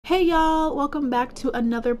Hey y'all, welcome back to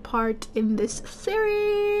another part in this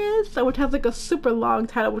series, which has like a super long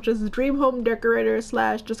title, which is Dream Home Decorator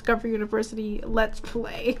 / Discovery University Let's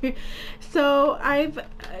Play. So I've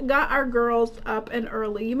got our girls up and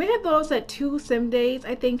early. You may have noticed that 2 sim days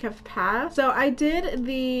I think have passed. So I did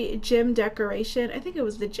the gym decoration. I think it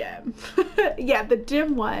was the gym. Yeah, the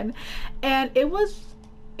gym one. And it was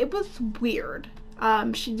weird.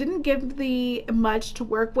 She didn't give me much to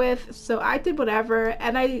work with, so I did whatever,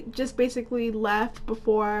 and I just basically left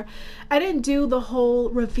before. I didn't do the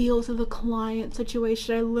whole reveal to the client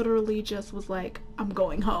situation. I literally just was like, I'm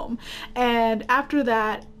going home. And after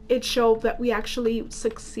that, it showed that we actually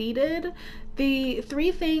succeeded. The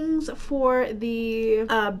 3 things for the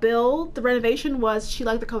build, the renovation, was she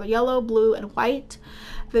liked the color yellow, blue, and white.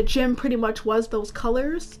 The gym pretty much was those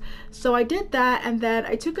colors. So I did that, and then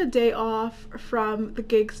I took a day off from the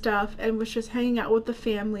gig stuff and was just hanging out with the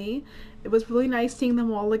family. It was really nice seeing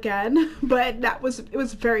them all again, but it was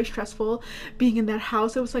very stressful being in that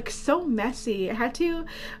house. It was like so messy. I had to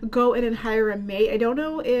go in and hire a maid. I don't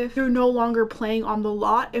know if they're no longer playing on the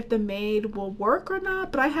lot, if the maid will work or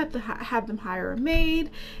not, but I had to have them hire a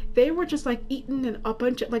maid. They were just like eating and a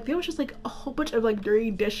bunch of, like, there was just like a whole bunch of like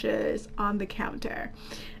dirty dishes on the counter.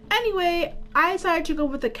 Anyway, I decided to go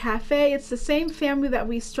with the cafe. It's the same family that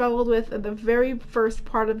we struggled with in the very first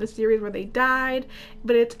part of the series where they died,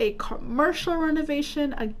 but it's a commercial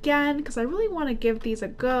renovation again because I really want to give these a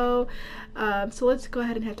go. So let's go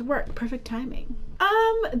ahead and head to work. Perfect timing.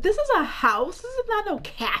 This is a house. This is not no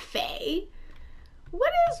cafe.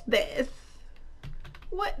 What is this?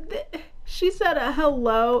 She said a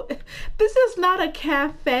hello. This is not a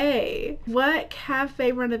cafe. What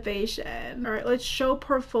cafe renovation? All right, let's show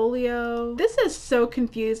portfolio. This is so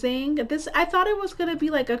confusing. I thought it was gonna be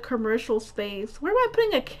like a commercial space. Where am I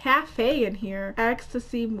putting a cafe in here?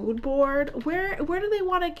 Ecstasy mood board. Where do they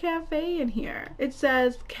want a cafe in here? It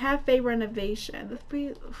says cafe renovation.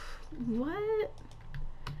 What?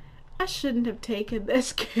 I shouldn't have taken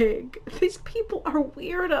this gig. These people are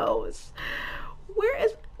weirdos. Where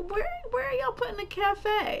are y'all putting a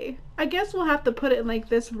cafe? I guess we'll have to put it in like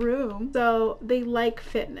this room. So they like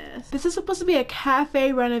fitness. This is supposed to be a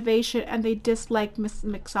cafe renovation and they dislike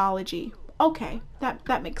mixology. Okay,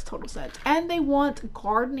 that makes total sense. And they want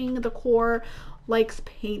gardening decor, likes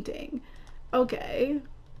painting. Okay.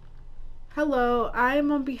 Hello,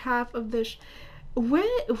 I'm on behalf of this.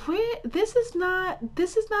 This is not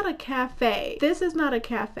a cafe. This is not a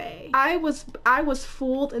cafe. I was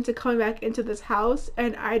fooled into coming back into this house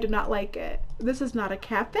and I do not like it. This is not a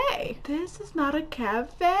cafe. This is not a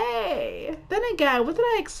cafe. Then again, what did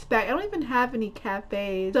I expect? I don't even have any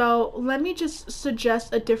cafes. So let me just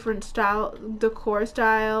suggest a different style, decor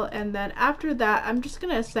style, and then after that, I'm just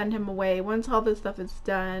gonna send him away. Once all this stuff is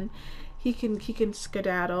done, he can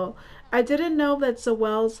skedaddle. I didn't know that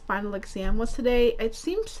Zoel's final exam was today. It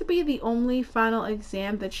seems to be the only final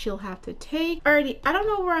exam that she'll have to take. Alrighty, I don't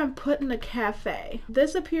know where I'm putting a cafe.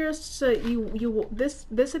 This appears to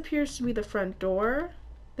this appears to be the front door.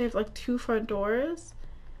 They have like 2 front doors.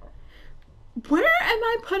 Where am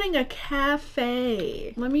I putting a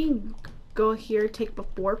cafe? Let me go here, take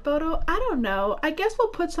before photo. I don't know. I guess we'll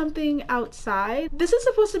put something outside. This is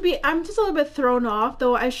supposed to be, I'm just a little bit thrown off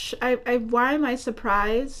though. Why am I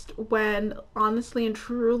surprised when honestly and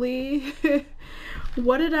truly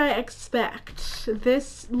what did I expect?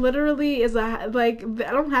 This literally is I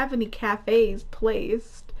don't have any cafes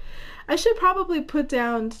placed. I should probably put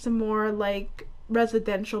down some more like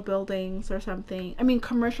residential buildings or something. I mean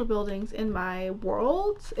commercial buildings in my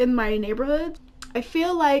world, in my neighborhood. I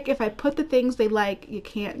feel like if I put the things they like, you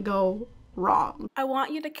can't go wrong. I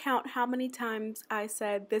want you to count how many times I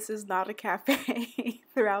said this is not a cafe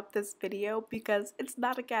throughout this video because it's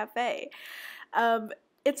not a cafe.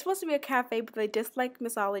 It's supposed to be a cafe, but they dislike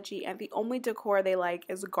mixology, and the only decor they like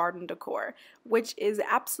is garden decor, which is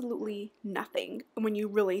absolutely nothing when you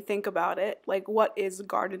really think about it. Like, what is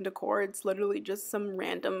garden decor? It's literally just some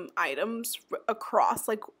random items across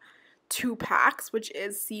like 2 packs, which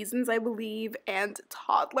is seasons, I believe, and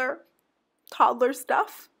toddler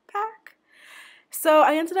stuff pack. So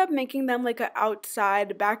I ended up making them like an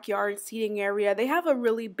outside backyard seating area. They have a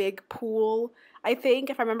really big pool, I think,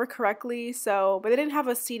 if I remember correctly. So, but they didn't have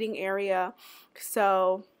a seating area.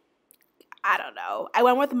 So I don't know. I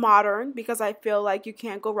went with modern because I feel like you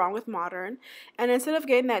can't go wrong with modern. And instead of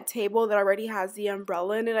getting that table that already has the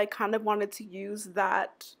umbrella in it, I kind of wanted to use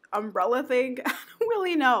that umbrella thing. I don't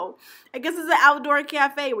really know. I guess it's an outdoor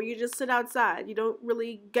cafe where you just sit outside. You don't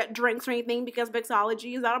really get drinks or anything because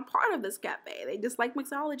mixology is not a part of this cafe. They dislike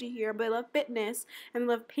mixology here, but they love fitness and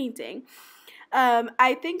love painting.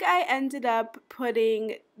 I think I ended up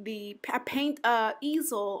putting the paint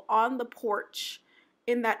easel on the porch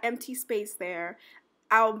in that empty space there.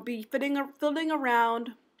 I'll be fiddling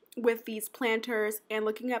around with these planters and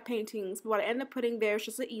looking at paintings. What I ended up putting there is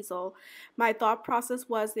just an easel. My thought process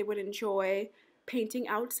was they would enjoy painting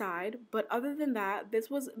outside, but other than that, this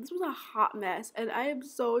was a hot mess, and I am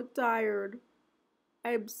so tired. I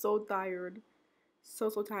am so tired. So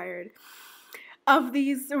tired of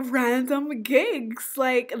these random gigs.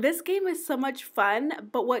 Like, this game is so much fun,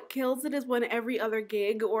 but what kills it is when every other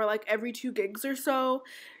gig, or like every 2 gigs or so,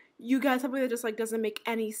 you got something that just like doesn't make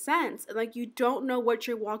any sense. Like, you don't know what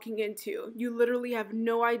you're walking into. You literally have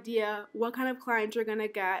no idea what kind of client you're gonna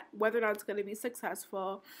get, whether or not it's gonna be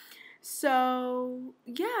successful. So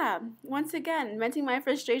yeah, once again, venting my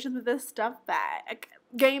frustrations with this stuff pack,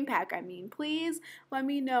 game pack, I mean. Please let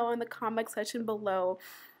me know in the comment section below,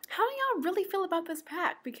 how do y'all really feel about this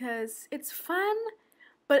pack? Because it's fun,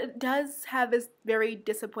 but it does have its very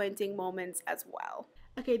disappointing moments as well.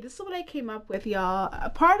 Okay, this is what I came up with, y'all. A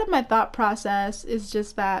part of my thought process is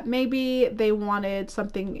just that maybe they wanted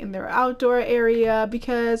something in their outdoor area,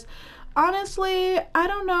 because honestly, I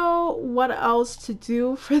don't know what else to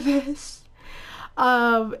do for this.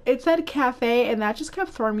 It said cafe, and that just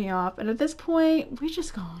kept throwing me off. And at this point, we're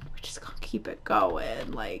just gonna keep it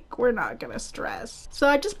going. Like, we're not gonna stress. So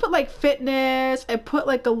I just put like fitness. I put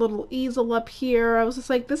like a little easel up here. I was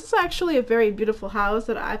just like, this is actually a very beautiful house.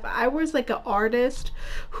 That if I was like an artist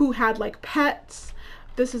who had like pets,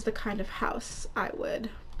 this is the kind of house I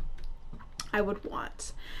would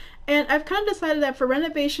want. And I've kind of decided that for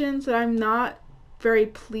renovations that I'm not very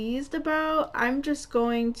pleased about, I'm just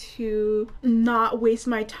going to not waste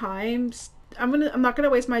my time. I'm not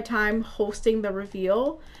gonna waste my time hosting the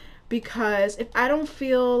reveal, because if I don't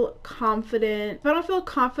feel confident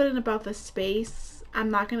about the space,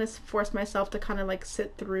 I'm not gonna force myself to kind of like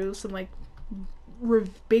sit through some like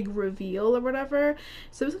big reveal or whatever.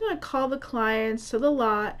 So I'm just gonna call the clients to the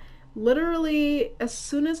lot. Literally, as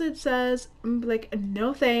soon as it says, I'm like,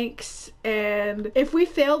 no thanks. And if we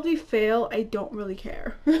failed, we fail. I don't really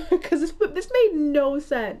care, because this made no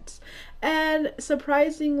sense. And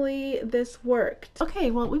surprisingly, this worked.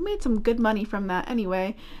 Okay, well, we made some good money from that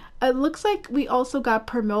anyway. It looks like we also got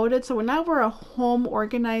promoted, so now we're a home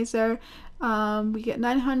organizer. We get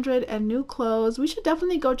 900 and new clothes. We should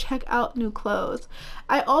definitely go check out new clothes.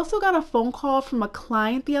 I also got a phone call from a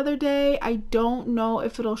client the other day. I don't know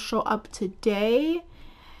if it'll show up today.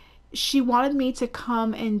 She wanted me to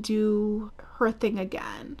come and do her thing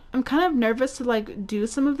again. I'm kind of nervous to like do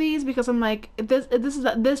some of these, because I'm like,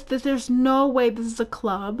 there's no way this is a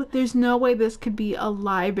club. There's no way this could be a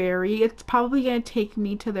library. It's probably gonna take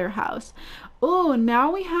me to their house. Oh,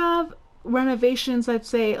 now we have renovations that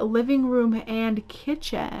say a living room and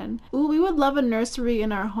kitchen. Ooh, we would love a nursery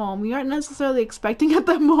in our home. We aren't necessarily expecting at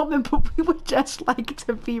the moment, but we would just like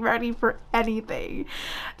to be ready for anything.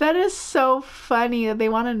 That is so funny that they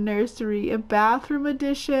want a nursery, a bathroom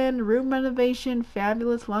addition, room renovation,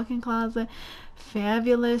 fabulous walk-in closet,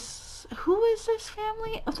 fabulous. Who is this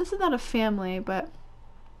family? Oh, this is not a family, but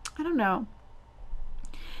I don't know.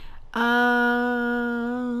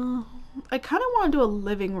 I kind of want to do a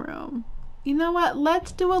living room. You know what?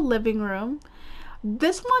 Let's do a living room.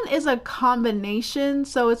 This one is a combination,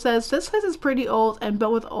 so it says this place is pretty old and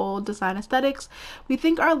built with old design aesthetics. We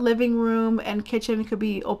think our living room and kitchen could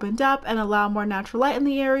be opened up and allow more natural light in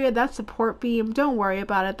the area. That support beam, don't worry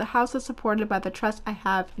about it. The house is supported by the trust I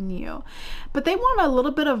have in you. But they want a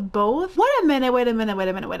little bit of both. Wait a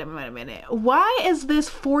minute. Why is this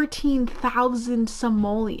 14,000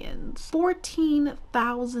 simoleons?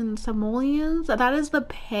 14,000 simoleons? That is the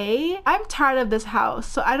pay? I'm tired of this house,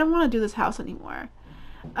 so I don't want to do this house anymore.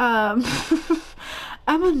 I'm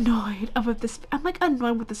annoyed with this. I'm like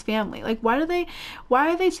annoyed with this family. Like, why do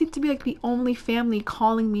they seem to be like the only family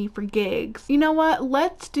calling me for gigs? You know what?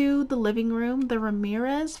 Let's do the living room. The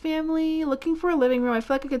Ramirez family looking for a living room. I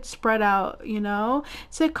feel like I could spread out, you know,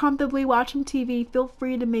 sit comfortably watching TV. Feel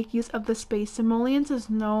free to make use of the space. Simoleons is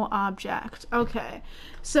no object. Okay,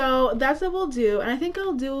 so that's what we'll do, and I think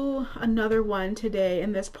I'll do another one today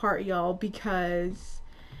in this part, y'all, because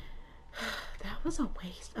that was a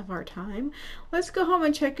waste of our time. Let's go home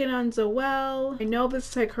and check in on Zoelle. I know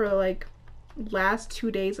this is like her like last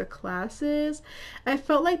 2 days of classes. I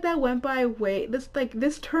felt like that went by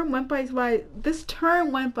this term went by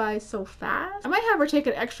so fast. I might have her take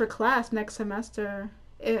an extra class next semester.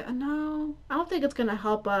 No, I don't think it's gonna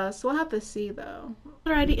help us. We'll have to see though.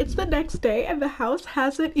 Alrighty, it's the next day and the house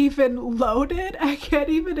hasn't even loaded. I can't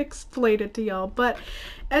even explain it to y'all, but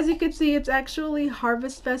as you can see, it's actually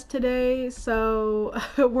Harvest Fest today, so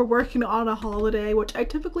we're working on a holiday, which I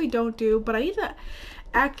typically don't do, but I need to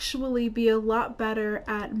actually be a lot better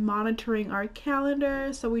at monitoring our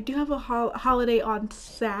calendar. So we do have a holiday on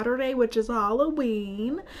Saturday, which is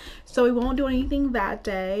Halloween, so we won't do anything that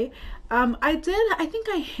day. I think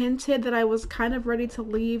I hinted that I was kind of ready to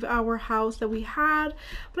leave our house that we had,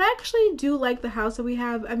 but I actually do like the house that we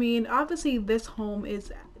have. I mean, obviously this home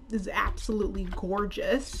is absolutely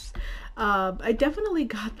gorgeous. I definitely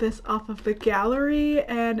got this off of the gallery,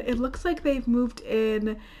 and it looks like they've moved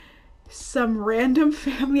in some random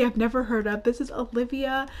family I've never heard of. This is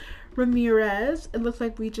Olivia Ramirez. It looks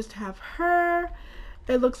like we just have her.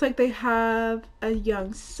 It looks like they have a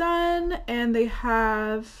young son, and they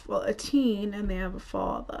have, well, a teen, and they have a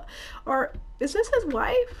father. Or is this his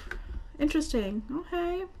wife? Interesting.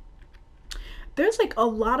 Okay. There's like a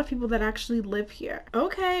lot of people that actually live here.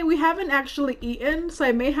 Okay, we haven't actually eaten, so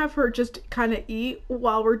I may have her just kind of eat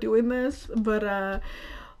while we're doing this, but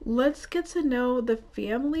let's get to know the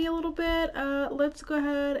family a little bit. Let's go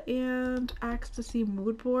ahead and ask to see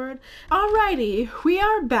mood board. Alrighty, we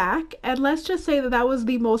are back, and let's just say that that was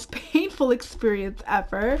the most painful experience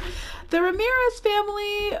ever. The Ramirez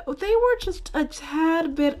family, they were just a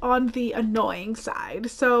tad bit on the annoying side.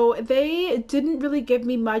 So they didn't really give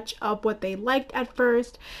me much of what they liked at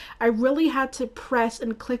first. I really had to press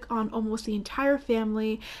and click on almost the entire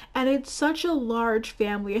family, and it's such a large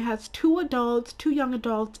family. It has 2 adults, 2 young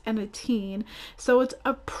adults, and a teen. So it's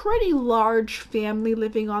a pretty large family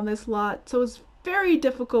living on this lot. So it's very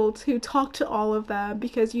difficult to talk to all of them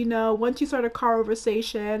because, you know, once you start a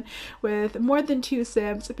conversation with more than 2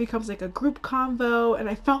 Sims, it becomes like a group convo, and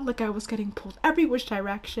I felt like I was getting pulled every which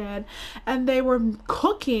direction, and they were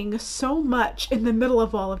cooking so much in the middle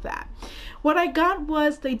of all of that. What I got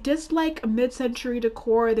was they dislike mid-century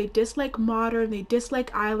decor, they dislike modern, they dislike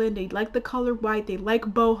island, they like the color white, they like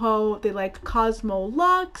boho, they like Cosmo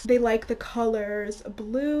Luxe, they like the colors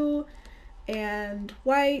blue and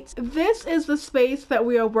white. This is the space that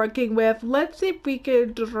we are working with. Let's see if we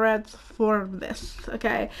can transform this.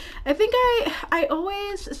 Okay, I think I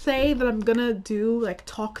always say that I'm gonna do like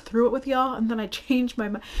talk through it with y'all, and then I change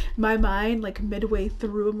my mind like midway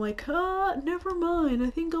through. I'm like, never mind, I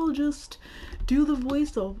think I'll just do the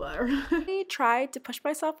voiceover. I tried to push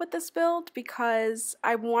myself with this build because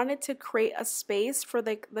I wanted to create a space for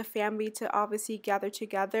like the family to obviously gather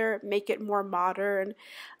together, make it more modern,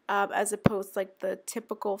 as opposed to like the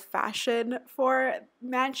typical fashion for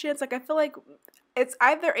mansions. Like I feel like it's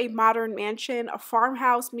either a modern mansion, a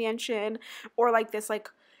farmhouse mansion, or like this like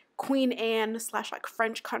Queen Anne / like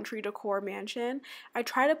French country decor mansion. I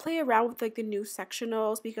try to play around with like the new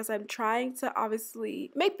sectionals because I'm trying to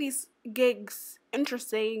obviously make these gigs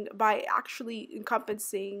interesting by actually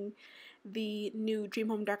encompassing the new Dream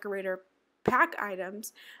Home Decorator pack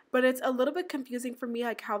items, but it's a little bit confusing for me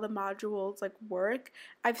like how the modules like work.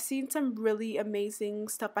 I've seen some really amazing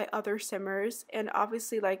stuff by other simmers, and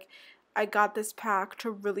obviously like I got this pack to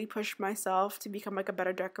really push myself to become like a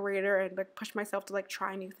better decorator and like push myself to like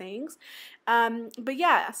try new things. But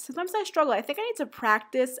yeah, sometimes I struggle. I think I need to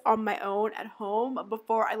practice on my own at home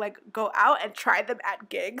before I like go out and try them at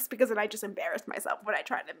gigs, because then I just embarrass myself when I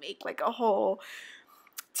try to make like a whole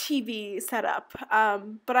TV setup.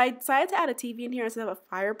 But I decided to add a TV in here instead of a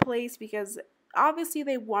fireplace because obviously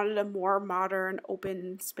they wanted a more modern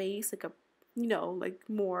open space, like a, you know, like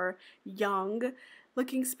more young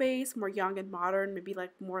looking space, more young and modern, maybe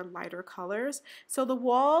like more lighter colors. So the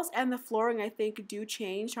walls and the flooring I think do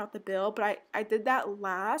change throughout the build, but I did that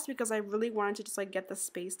last because I really wanted to just like get the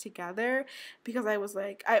space together, because I was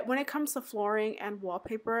like, when it comes to flooring and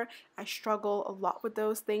wallpaper, I struggle a lot with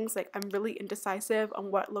those things. Like I'm really indecisive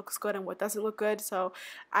on what looks good and what doesn't look good, so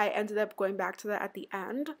I ended up going back to that at the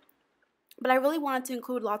end. But I really wanted to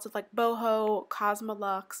include lots of like boho, Cosmo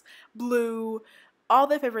Luxe, blue, all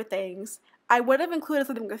the favorite things. I would have included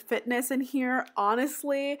something with fitness in here,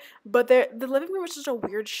 honestly, but the living room was just a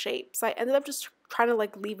weird shape, so I ended up just trying to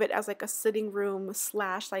like leave it as like a sitting room /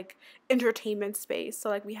 like entertainment space. So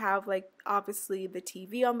like we have like obviously the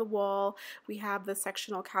TV on the wall, we have the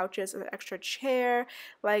sectional couches and an extra chair,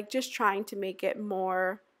 like just trying to make it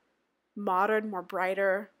more modern, more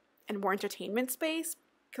brighter, and more entertainment space.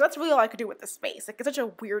 Because that's really all I could do with this space. Like, it's such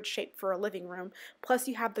a weird shape for a living room. Plus,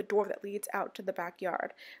 you have the door that leads out to the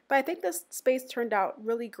backyard. But I think this space turned out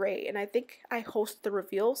really great. And I think I host the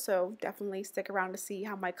reveal. So definitely stick around to see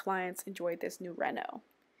how my clients enjoyed this new reno.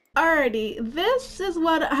 Alrighty, this is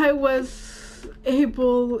what I was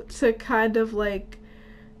able to kind of like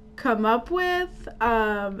come up with.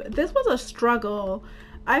 This was a struggle.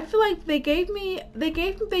 I feel like they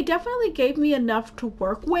definitely gave me enough to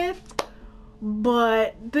work with,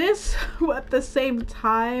 but this at the same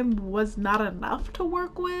time was not enough to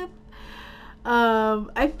work with.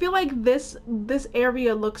 I feel like this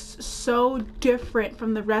area looks so different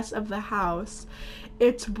from the rest of the house.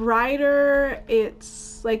 It's brighter.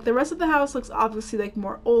 It's like the rest of the house looks obviously like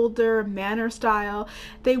more older manor style.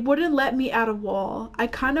 They wouldn't let me add a wall. I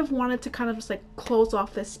kind of wanted to kind of just like close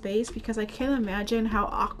off this space because I can't imagine how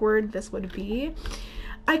awkward this would be.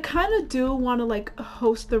 I kind of do want to like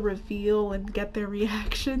host the reveal and get their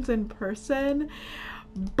reactions in person,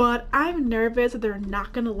 but I'm nervous that they're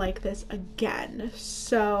not gonna like this again.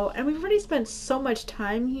 So, and we've already spent so much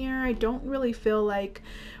time here. I don't really feel like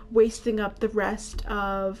wasting up the rest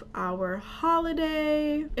of our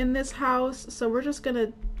holiday in this house. So we're just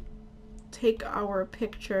gonna take our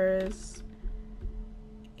pictures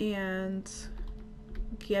and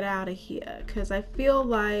get out of here because I feel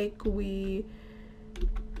like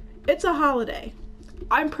it's a holiday.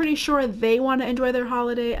 I'm pretty sure they want to enjoy their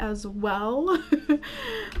holiday as well.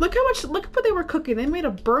 Look what they were cooking. They made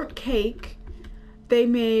a burnt cake. They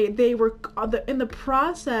were in the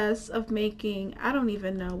process of making, I don't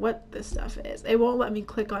even know what this stuff is. It won't let me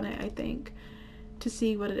click on it, I think, to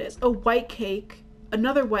see what it is. A white cake,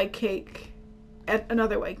 another white cake, and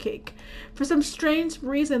another white cake. For some strange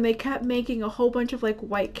reason, they kept making a whole bunch of like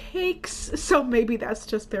white cakes. So maybe that's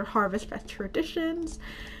just their Harvest Fest traditions,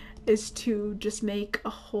 is to just make a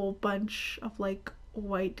whole bunch of like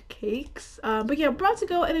white cakes. But yeah, we're about to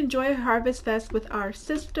go and enjoy Harvest Fest with our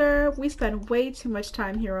sister. We spent way too much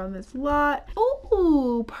time here on this lot.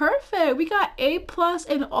 Ooh, perfect. We got A+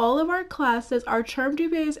 in all of our classes. Our term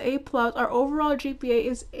GPA is A+. Our overall GPA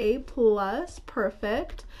is A+.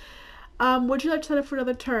 Perfect. Would you like to sign up for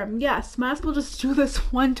another term? Yes, might as well just do this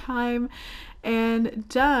one time and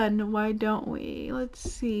done. Why don't we? Let's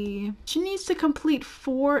see. She needs to complete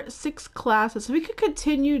 6 classes. So we could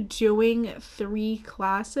continue doing 3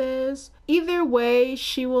 classes. Either way,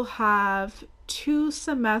 she will have 2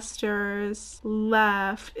 semesters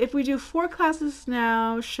left. If we do 4 classes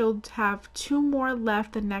now, she'll have 2 more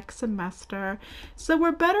left the next semester. So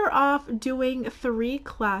we're better off doing 3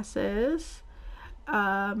 classes.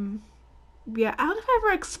 Yeah, I don't know if I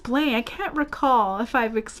ever explained, I can't recall if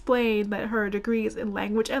I've explained that her degree is in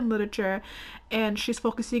language and literature and she's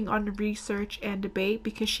focusing on research and debate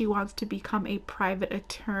because she wants to become a private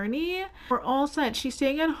attorney. We're all set. She's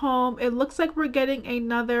staying at home. It looks like we're getting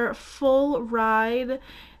another full ride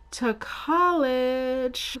to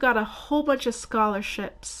college. We've got a whole bunch of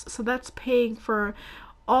scholarships, so that's paying for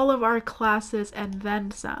all of our classes and then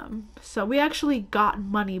some. So we actually got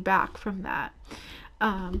money back from that.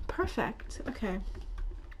 Perfect. Okay,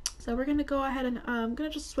 so we're gonna go ahead and I'm gonna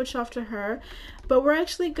just switch off to her, but we're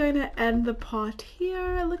actually going to end the pot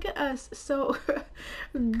here. Look at us, so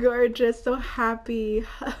gorgeous, so happy.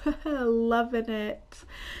 Loving it.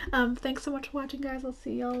 Thanks so much for watching, guys. I'll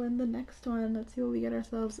see y'all in the next one. Let's see what we get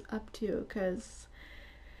ourselves up to, because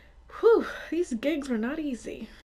whew, these gigs were not easy.